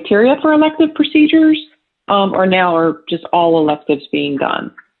specific criteria for elective procedures, or now are just all electives being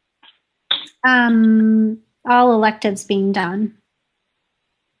done? All electives being done.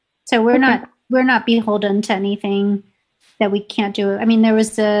 So we're not beholden to anything that we can't do. I mean, there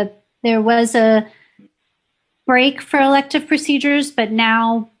was a break for elective procedures, but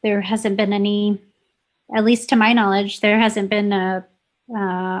now there hasn't been any, at least to my knowledge, there hasn't been a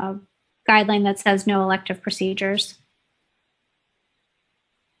guideline that says no elective procedures.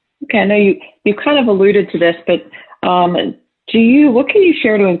 Okay, I know you kind of alluded to this, but what can you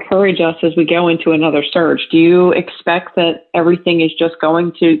share to encourage us as we go into another surge? Do you expect that everything is just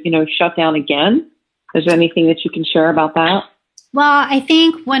going to, shut down again? Is there anything that you can share about that? Well, I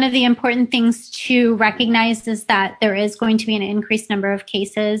think one of the important things to recognize is that there is going to be an increased number of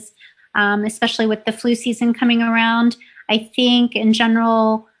cases, especially with the flu season coming around. I think in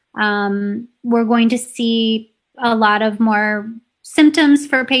general, we're going to see a lot of more symptoms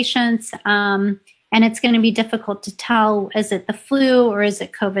for patients, and it's going to be difficult to tell, is it the flu or is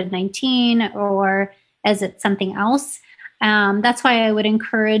it COVID-19 or is it something else? That's why I would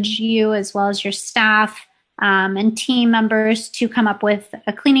encourage you, as well as your staff and team members, to come up with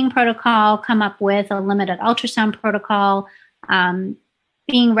a cleaning protocol, come up with a limited ultrasound protocol,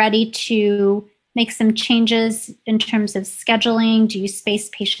 being ready to make some changes in terms of scheduling. Do you space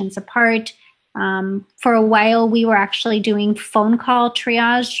patients apart? For a while, we were actually doing phone call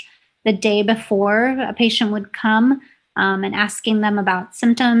triage the day before a patient would come and asking them about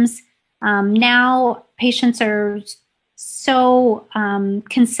symptoms. Now, patients are so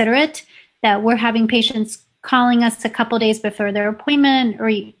considerate that we're having patients calling us a couple days before their appointment, or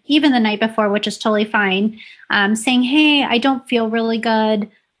even the night before, which is totally fine, saying, hey, I don't feel really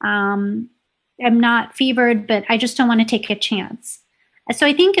good. I'm not fevered, but I just don't want to take a chance. So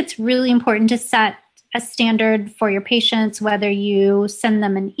I think it's really important to set a standard for your patients, whether you send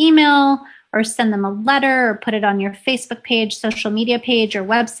them an email or send them a letter or put it on your Facebook page, social media page, or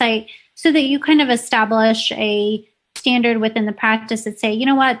website, so that you kind of establish a standard within the practice that say, you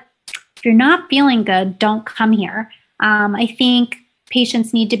know what, if you're not feeling good, don't come here. I think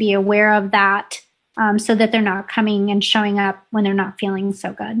patients need to be aware of that so that they're not coming and showing up when they're not feeling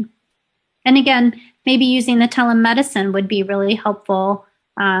so good. And again, maybe using the telemedicine would be really helpful,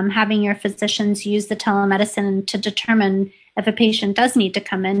 having your physicians use the telemedicine to determine if a patient does need to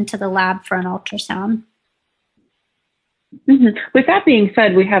come into the lab for an ultrasound. Mm-hmm. With that being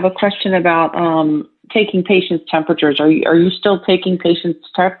said, we have a question about taking patients' temperatures. Are you still taking patients'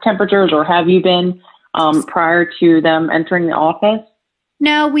 temperatures, or have you been prior to them entering the office?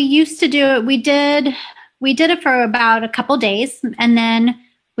 No, we used to do it. We did it for about a couple days, and then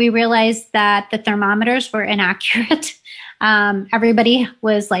we realized that the thermometers were inaccurate. Everybody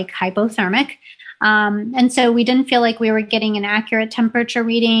was like hypothermic. And so we didn't feel like we were getting an accurate temperature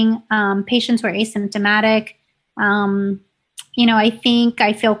reading. Patients were asymptomatic. I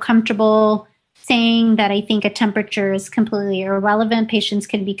feel comfortable saying that I think a temperature is completely irrelevant. Patients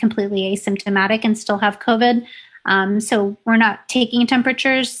can be completely asymptomatic and still have COVID. So we're not taking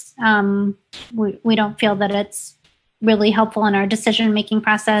temperatures. We don't feel that it's really helpful in our decision-making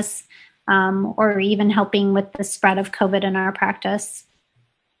process, or even helping with the spread of COVID in our practice.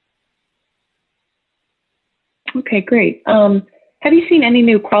 Okay, great. Have you seen any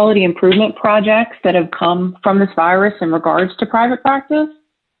new quality improvement projects that have come from this virus in regards to private practice?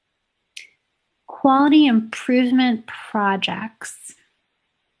 Quality improvement projects.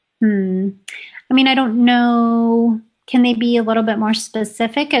 I mean, I don't know. Can they be a little bit more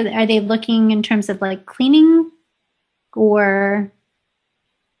specific? Are they looking in terms of like cleaning, or?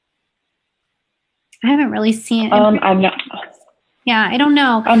 I haven't really seen it. I'm not. Yeah, I don't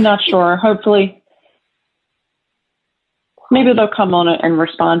know. I'm not sure. Hopefully, maybe they'll come on and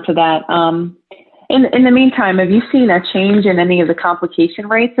respond to that. In the meantime, have you seen a change in any of the complication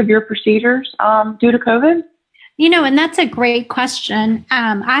rates of your procedures due to COVID? And that's a great question.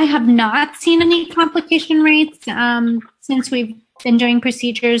 I have not seen any complication rates since we've been doing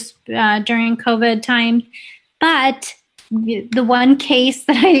procedures during COVID time. But the one case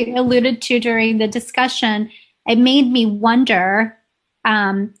that I alluded to during the discussion, it made me wonder,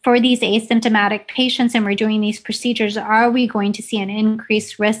 for these asymptomatic patients, and we're doing these procedures, are we going to see an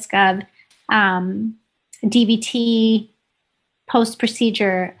increased risk of DVT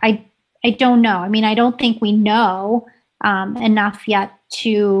post-procedure, I don't know. I mean, I don't think we know enough yet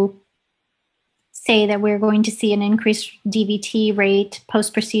to say that we're going to see an increased DVT rate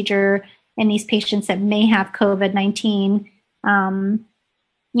post-procedure in these patients that may have COVID-19.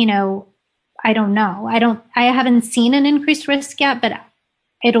 I don't know. I haven't seen an increased risk yet, but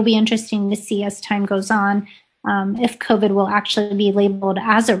it'll be interesting to see as time goes on if COVID will actually be labeled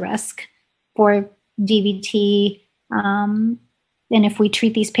as a risk for DVT. And if we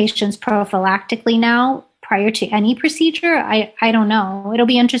treat these patients prophylactically now prior to any procedure, I don't know. It'll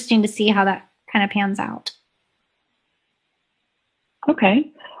be interesting to see how that kind of pans out. Okay.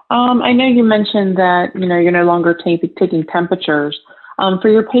 I know you mentioned that, you're no longer taking temperatures. For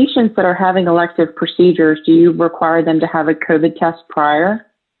your patients that are having elective procedures, do you require them to have a COVID test prior?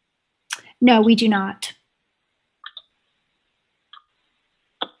 No, we do not.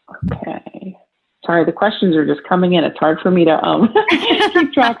 Okay. Sorry, the questions are just coming in. It's hard for me to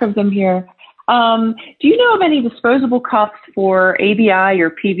keep track of them here. Do you know of any disposable cuffs for ABI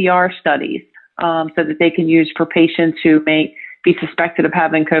or PVR studies so that they can use for patients who may be suspected of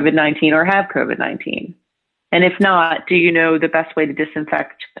having COVID-19 or have COVID-19? And if not, do you know the best way to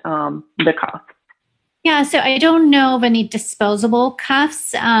disinfect the cuff? Yeah, so I don't know of any disposable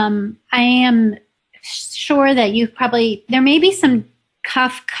cuffs. I am sure that there may be some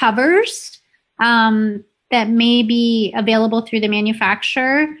cuff covers that may be available through the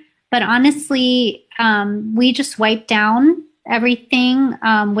manufacturer. But honestly, we just wipe down everything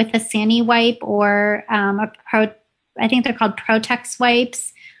with a Sani wipe or I think they're called Protex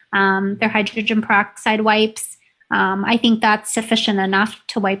wipes. They're hydrogen peroxide wipes. I think that's sufficient enough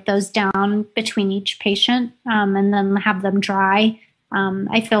to wipe those down between each patient and then have them dry.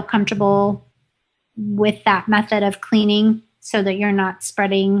 I feel comfortable with that method of cleaning so that you're not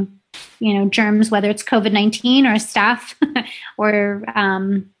spreading, germs, whether it's COVID-19 or staph or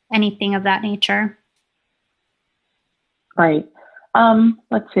anything of that nature. Right.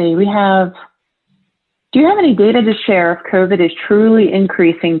 Let's see. Do you have any data to share if COVID is truly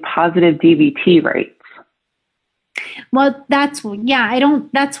increasing positive DVT rates? Well, that's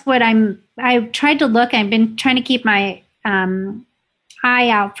what I've tried to look. I've been trying to keep my eye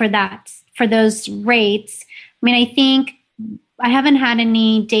out for those rates. I mean, I think I haven't had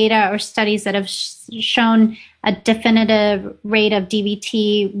any data or studies that have shown a definitive rate of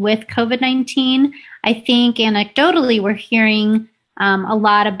DVT with COVID-19. I think anecdotally we're hearing a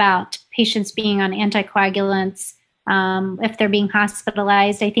lot about patients being on anticoagulants if they're being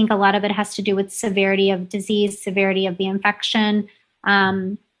hospitalized. I think a lot of it has to do with severity of disease, severity of the infection.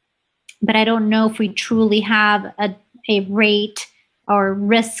 But I don't know if we truly have a rate or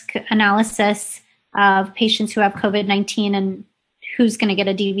risk analysis of patients who have COVID-19 and who's going to get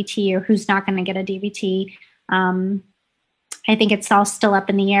a DVT or who's not going to get a DVT. I think it's all still up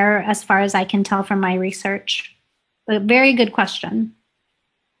in the air as far as I can tell from my research. A very good question.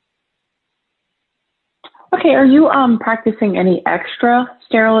 Okay, are you practicing any extra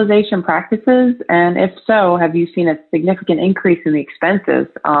sterilization practices? And if so, have you seen a significant increase in the expenses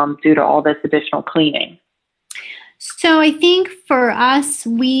due to all this additional cleaning? So I think for us,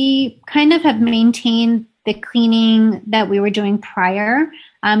 we kind of have maintained the cleaning that we were doing prior.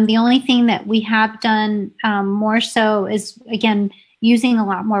 The only thing that we have done more so is, again, using a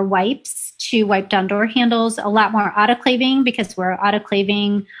lot more wipes to wipe down door handles, a lot more autoclaving because we're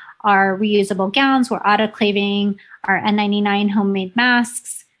autoclaving our reusable gowns, we're autoclaving our N95 homemade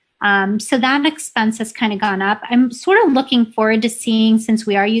masks. So that expense has kind of gone up. I'm sort of looking forward to seeing, since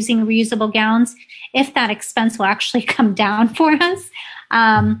we are using reusable gowns, if that expense will actually come down for us.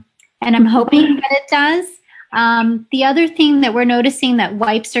 And I'm hoping that it does. The other thing that we're noticing that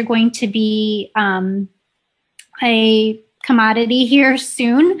wipes are going to be a commodity here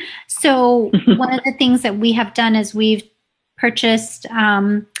soon. So one of the things that we have done is we've purchased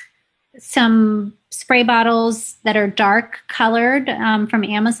some spray bottles that are dark colored from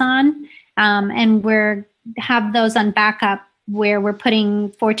Amazon. And we have those on backup where we're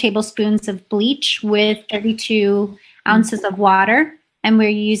putting 4 tablespoons of bleach with 32 ounces of water. And we're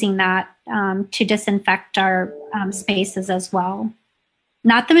using that to disinfect our spaces as well.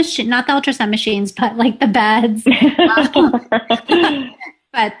 Not the ultrasound machines, but like the beds.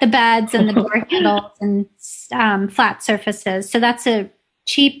 But the beds and the door handles and flat surfaces. So that's a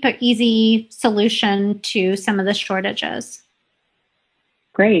cheap, easy solution to some of the shortages.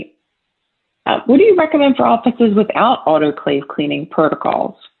 Great. What do you recommend for offices without autoclave cleaning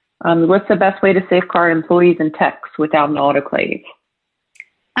protocols? What's the best way to safeguard employees and techs without an autoclave?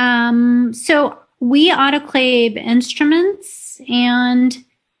 So we autoclave instruments and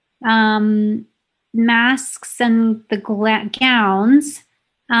masks and the gowns,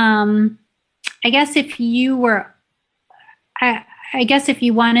 I guess if you wanted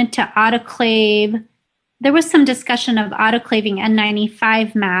to autoclave, there was some discussion of autoclaving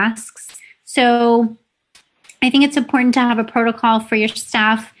N95 masks. So I think it's important to have a protocol for your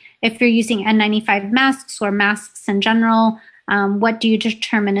staff if you're using N95 masks or masks in general. What do you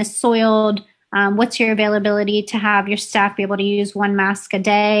determine is soiled? What's your availability to have your staff be able to use one mask a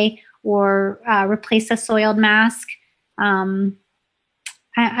day or replace a soiled mask? I'm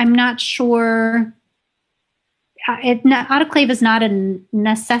not sure. Autoclave is not a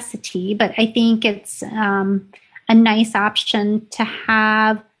necessity, but I think it's a nice option to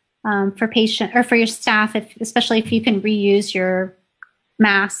have for patient or for your staff, especially if you can reuse your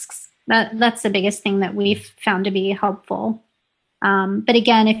masks. That's the biggest thing that we've found to be helpful. But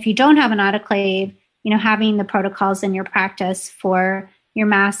again, if you don't have an autoclave, having the protocols in your practice for your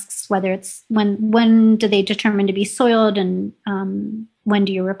masks, whether it's when do they determine to be soiled and when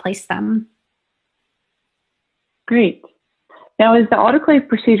do you replace them? Great. Now, is the autoclave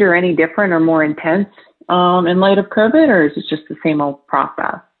procedure any different or more intense in light of COVID, or is it just the same old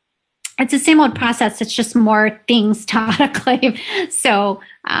process? It's the same old process. It's just more things to autoclave. So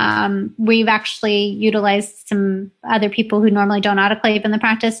we've actually utilized some other people who normally don't autoclave in the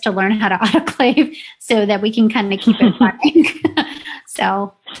practice to learn how to autoclave so that we can kind of keep it running.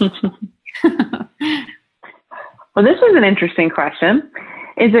 So. Well, this was an interesting question.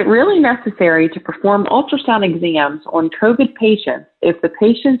 Is it really necessary to perform ultrasound exams on COVID patients if the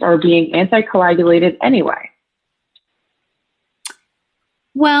patients are being anticoagulated anyway?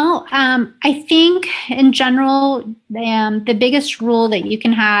 Well, I think in general, the biggest rule that you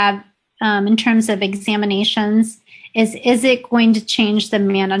can have in terms of examinations is it going to change the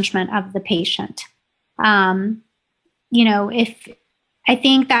management of the patient? If I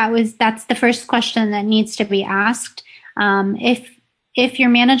think that's the first question that needs to be asked. If your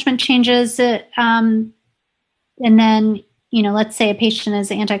management changes, and then, let's say a patient is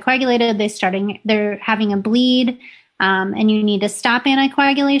anticoagulated, they're having a bleed, and you need to stop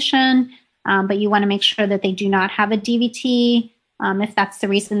anticoagulation, but you want to make sure that they do not have a DVT, if that's the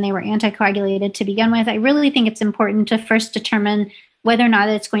reason they were anticoagulated to begin with. I really think it's important to first determine whether or not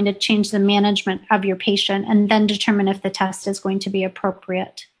it's going to change the management of your patient, and then determine if the test is going to be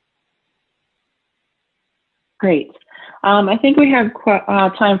appropriate. Great. I think we have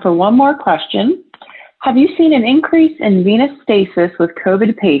time for one more question. Have you seen an increase in venous stasis with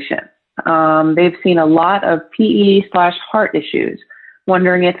COVID patients? They've seen a lot of PE/heart issues.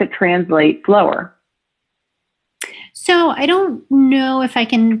 Wondering if it translates lower. So I don't know if I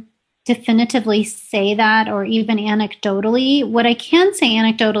can definitively say that, or even anecdotally. What I can say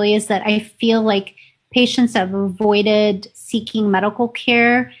anecdotally is that I feel like patients have avoided seeking medical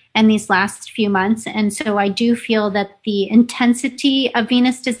care in these last few months. And so I do feel that the intensity of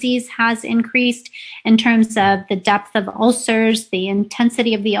venous disease has increased in terms of the depth of ulcers, the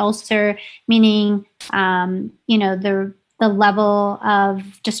intensity of the ulcer, meaning, the level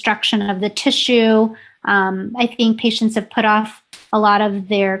of destruction of the tissue. I think patients have put off a lot of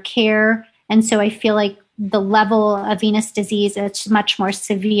their care. And so I feel like the level of venous disease is much more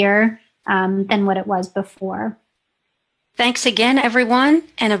severe than what it was before. Thanks again, everyone,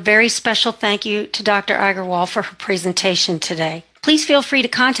 and a very special thank you to Dr. Aggarwal for her presentation today. Please feel free to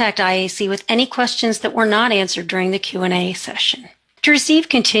contact IAC with any questions that were not answered during the Q&A session. To receive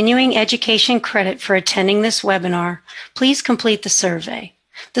continuing education credit for attending this webinar, please complete the survey.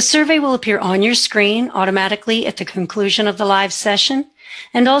 The survey will appear on your screen automatically at the conclusion of the live session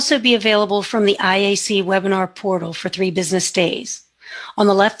and also be available from the IAC webinar portal for 3 business days. On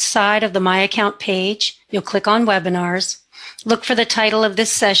the left side of the My Account page, you'll click on Webinars. Look for the title of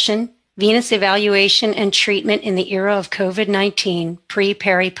this session, Venous Evaluation and Treatment in the Era of COVID-19,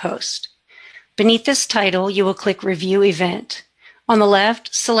 Pre-Peri-Post. Beneath this title, you will click Review Event. On the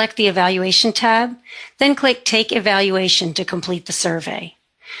left, select the Evaluation tab, then click Take Evaluation to complete the survey.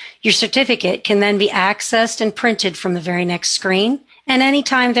 Your certificate can then be accessed and printed from the very next screen and any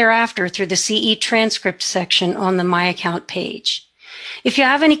time thereafter through the CE transcript section on the My Account page. If you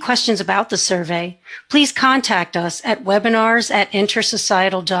have any questions about the survey, please contact us at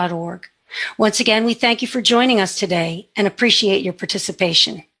webinars@intersocietal.org. Once again, we thank you for joining us today and appreciate your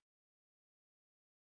participation.